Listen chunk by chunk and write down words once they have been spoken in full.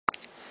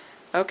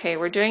Okay,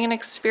 we're doing an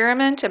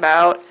experiment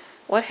about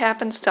what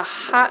happens to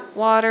hot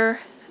water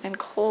and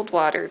cold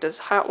water. Does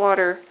hot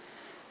water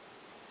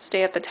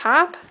stay at the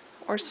top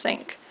or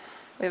sink?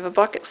 We have a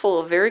bucket full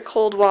of very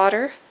cold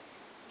water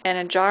and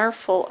a jar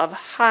full of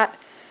hot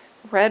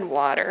red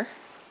water.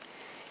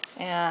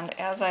 And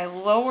as I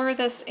lower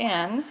this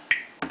in,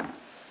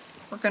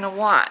 we're going to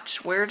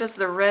watch. Where does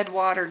the red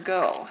water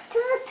go? To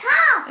the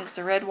top. Is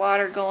the red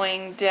water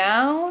going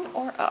down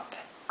or up?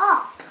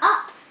 Up,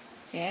 up.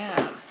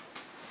 Yeah.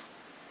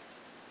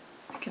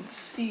 I can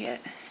see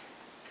it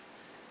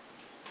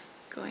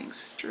going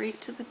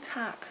straight to the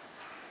top.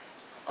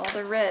 All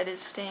the red is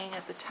staying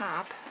at the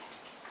top.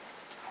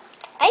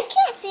 I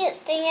can't see it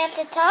staying at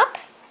the top.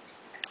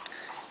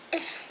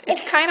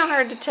 It's kind of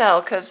hard to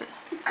tell because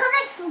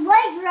it's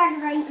light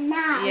red right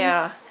now.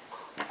 yeah.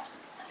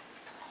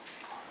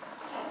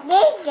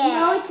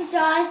 No, it's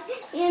just,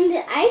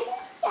 and I think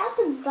it's at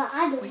the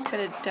bottom. We could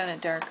have done a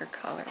darker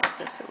color with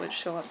this. It would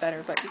show up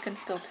better, but you can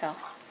still tell.